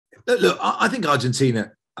Look, I think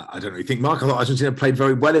Argentina. I don't really think, Mark. I thought Argentina played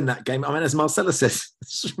very well in that game. I mean, as Marcella says,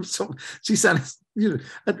 she sounded,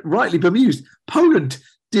 rightly bemused. Poland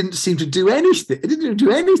didn't seem to do anything. It didn't do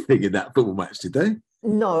anything in that football match, did they?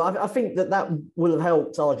 No, I think that will have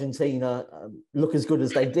helped Argentina look as good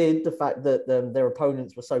as they did. The fact that their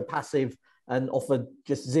opponents were so passive and offered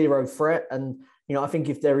just zero threat. And, I think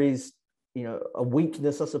if there is, a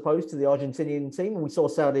weakness, I suppose, to the Argentinian team, and we saw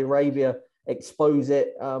Saudi Arabia expose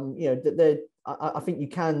it, I think you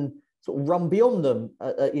can sort of run beyond them,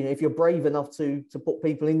 if you're brave enough to put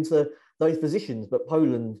people into those positions. But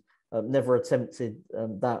Poland never attempted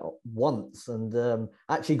that once, and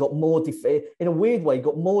actually got more, in a weird way,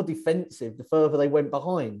 got more defensive the further they went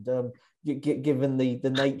behind, given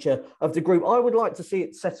the nature of the group. I would like to see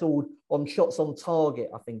it settled on shots on target,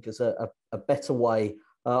 I think, as a better way.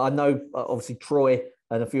 I know, obviously, Troy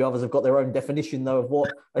and a few others have got their own definition, though, of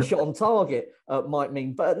what a shot on target might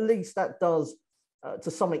mean. But at least that does,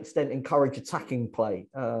 to some extent, encourage attacking play.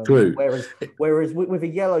 True. Whereas with a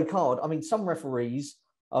yellow card, I mean, some referees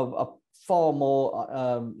are far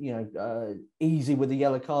more, easy with the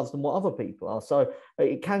yellow cards than what other people are. So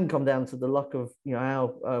it can come down to the luck of,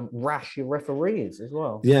 how rash your referee is as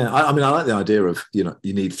well. Yeah, I mean, I like the idea of, you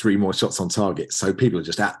need 3 more shots on target. So people are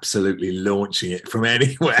just absolutely launching it from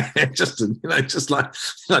anywhere. just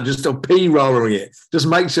on P-rolling it. Just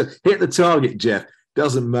make sure, hit the target, Jeff.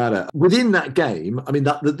 Doesn't matter. Within that game, I mean,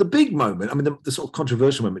 the big moment, I mean, the sort of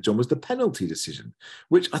controversial moment, John, was the penalty decision,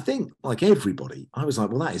 which I think, like everybody, I was like,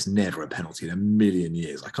 well, that is never a penalty in a million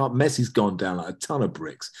years. Messi's gone down like a ton of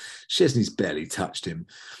bricks. Szczesny's barely touched him.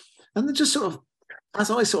 And then just sort of,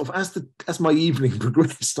 as my evening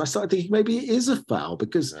progressed, I started thinking maybe it is a foul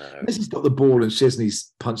because Messi's got the ball and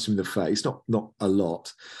Szczesny's punched him in the face, not a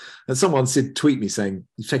lot. And someone tweet me saying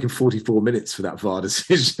you've taken 44 minutes for that VAR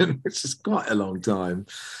decision, which is quite a long time.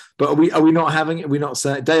 But are we not having it? Are we not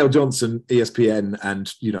saying Dale Johnson, ESPN,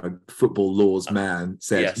 and football laws man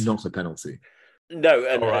said yes. Not a penalty. No,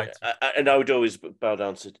 and right. And I would always bow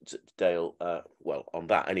down to Dale. On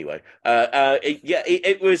that anyway.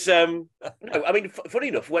 It was. No, I mean, funny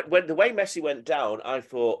enough, when the way Messi went down, I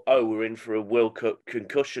thought, we're in for a World Cup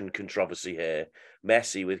concussion controversy here.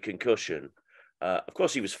 Messi with concussion. Of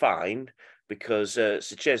course, he was fine because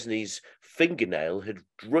Szczesny's fingernail had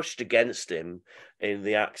brushed against him in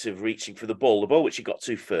the act of reaching for the ball which he got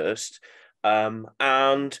to first.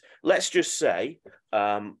 And let's just say,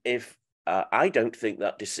 if I don't think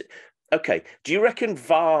that okay, do you reckon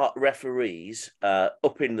VAR referees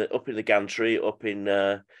up in the gantry, up in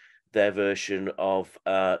their version of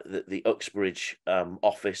the Uxbridge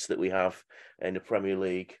office that we have in the Premier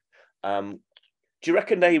League? Do you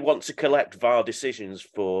reckon they want to collect VAR decisions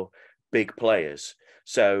for big players?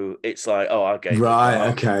 So it's like, I gave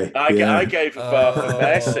okay. I gave a VAR for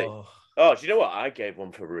Messi. Oh, do you know what? I gave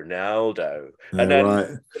one for Ronaldo. And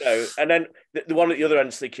then, and then the one at the other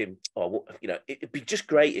end's thinking, it'd be just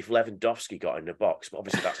great if Lewandowski got in the box. But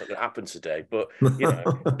obviously that's not going to happen today. But,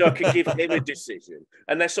 so I could give him a decision.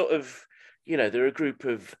 And they're sort of, they're a group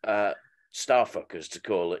of starfuckers to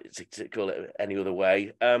call it any other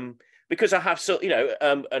way. Because I have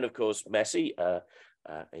and of course Messi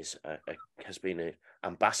has been an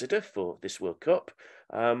ambassador for this World Cup.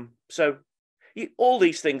 So all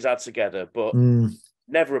these things add together, but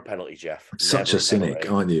never a penalty, Jeff. Such a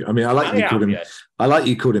cynic, aren't you? I mean, I like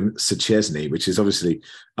you called him Sir Szczesny, which is obviously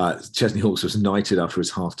Chesney Hawkes was knighted after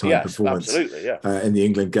his half-time performance in the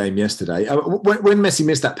England game yesterday. When Messi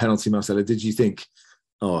missed that penalty, Marcella, did you think,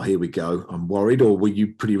 here we go, I'm worried, or were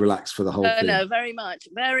you pretty relaxed for the whole thing? No, very much,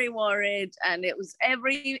 very worried. And it was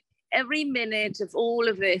every minute of all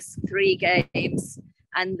of this 3 games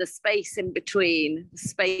and the space in between,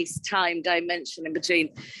 space-time dimension in between,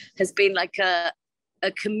 has been like a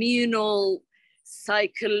communal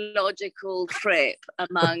psychological trip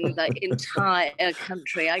among the entire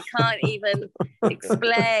country. I can't even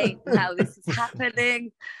explain how this is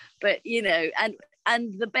happening, but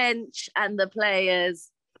and the bench and the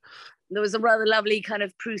players. There was a rather lovely kind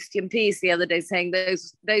of Proustian piece the other day saying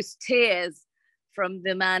those tears from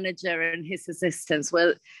the manager and his assistants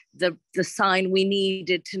were the sign we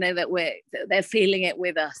needed to know that they're feeling it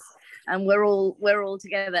with us, and we're all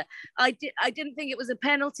together. I didn't think it was a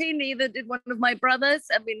penalty. Neither did one of my brothers.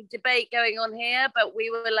 I mean, debate going on here, but we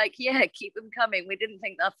were like, yeah, keep them coming. We didn't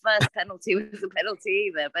think our first penalty was a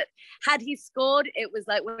penalty either. But had he scored, it was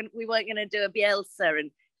like when we weren't going to do a Bielsa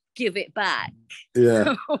and give it back.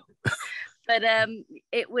 Yeah. But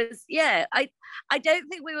it was, I don't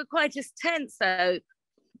think we were quite as tense though,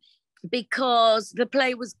 because the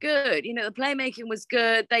play was good. The playmaking was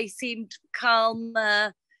good. They seemed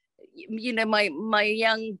calmer. you know, my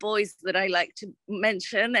young boys that I like to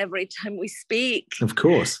mention every time we speak. Of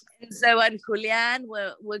course. Enzo and Julian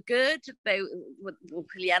were good.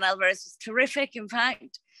 Julian Alvarez was terrific, in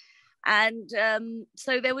fact. And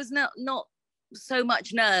so there was not so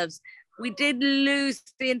much nerves. We did lose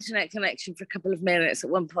the internet connection for a couple of minutes at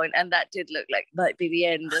one point, and that did look like might be the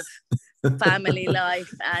end of family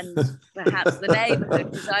life and perhaps the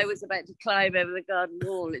neighborhood, because I was about to climb over the garden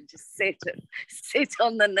wall and just sit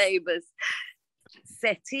on the neighbor's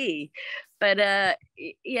settee. But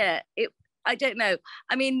I don't know.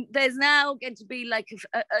 I mean, there's now going to be like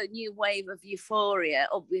a new wave of euphoria,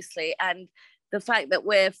 obviously, and the fact that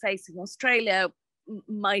we're facing Australia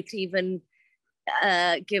might even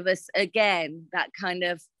give us again that kind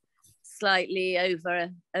of slightly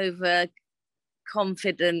over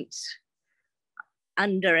confident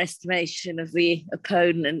underestimation of the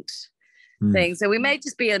opponent thing. So we may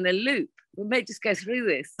just be on a loop. We may just go through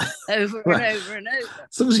this over and over and over.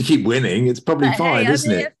 As long as you keep winning, it's probably fine,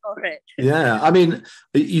 isn't it? For it. Yeah, I mean,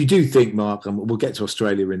 you do think, Mark, and we'll get to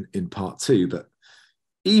Australia in part two, but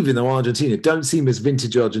even though Argentina don't seem as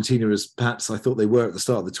vintage Argentina as perhaps I thought they were at the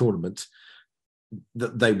start of the tournament,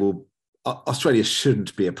 that Australia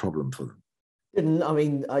shouldn't be a problem for them. I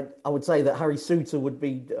mean, I would say that Harry Souttar would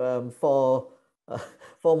be far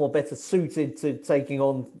more better suited to taking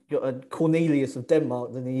on Cornelius of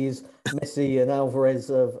Denmark than he is Messi and Alvarez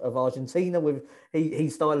of Argentina with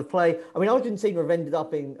his style of play. I mean, Argentina have ended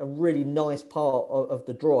up in a really nice part of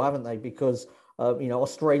the draw, haven't they? Because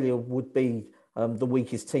Australia would be the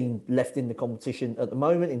weakest team left in the competition at the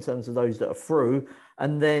moment in terms of those that are through.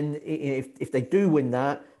 And then if they do win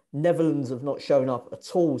that, Netherlands have not shown up at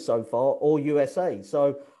all so far, or USA.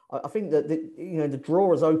 So I think that the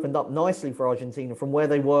draw has opened up nicely for Argentina from where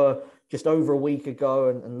they were just over a week ago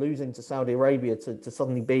and losing to Saudi Arabia to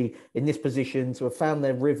suddenly be in this position, to have found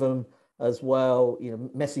their rhythm as well. You know,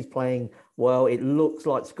 Messi's playing well. It looks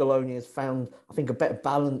like Scaloni has found, I think, a better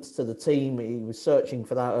balance to the team. He was searching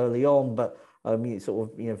for that early on, but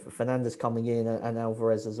Fernandez coming in and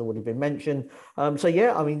Alvarez has already been mentioned.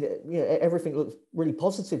 Everything looks really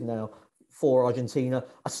positive now for Argentina.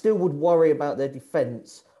 I still would worry about their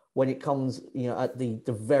defence when it comes, at the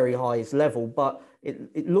very highest level, but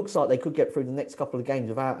it looks like they could get through the next couple of games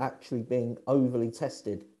without actually being overly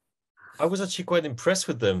tested. I was actually quite impressed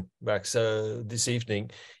with them, Max, this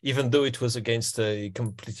evening, even though it was against a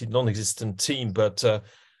completely non-existent team. But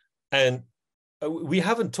we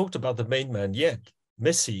haven't talked about the main man yet.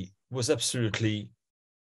 Messi was absolutely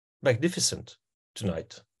magnificent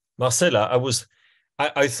tonight. Marcella,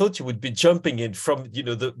 I thought you would be jumping in from,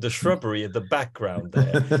 the shrubbery in the background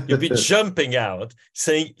there. You'd be jumping out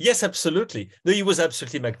saying, yes, absolutely. No, he was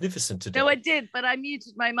absolutely magnificent today. No, I did, but I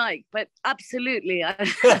muted my mic. But absolutely,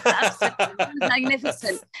 absolutely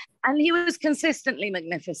magnificent. And he was consistently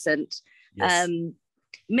magnificent. Yes.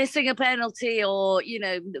 Missing a penalty or,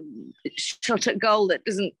 shot at goal that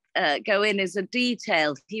doesn't go in is a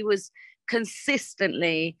detail. He was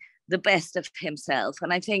consistently the best of himself.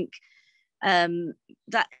 And I think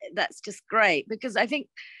that's just great, because I think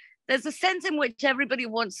there's a sense in which everybody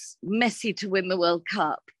wants Messi to win the World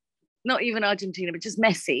Cup, not even Argentina, but just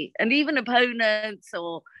Messi, and even opponents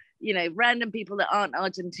or random people that aren't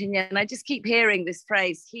Argentinian. I just keep hearing this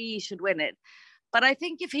phrase, he should win it. But I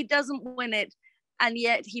think if he doesn't win it and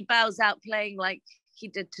yet he bows out playing like he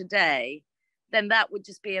did today, then that would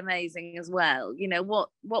just be amazing as well.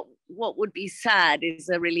 What would be sad is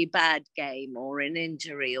a really bad game or an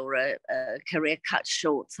injury or a career cut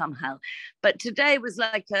short somehow. But today was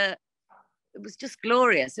it was just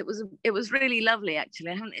glorious. It was really lovely,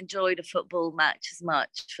 actually. I haven't enjoyed a football match as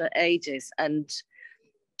much for ages. And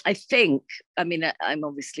I think, I'm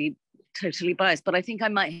obviously totally biased, but I think I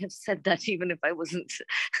might have said that even if I wasn't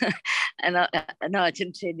an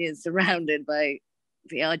Argentinian surrounded by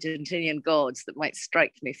the Argentinian gods that might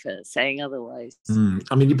strike me for saying otherwise. You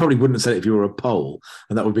probably wouldn't have said it if you were a Pole,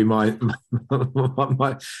 and that would be my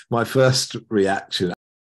first reaction.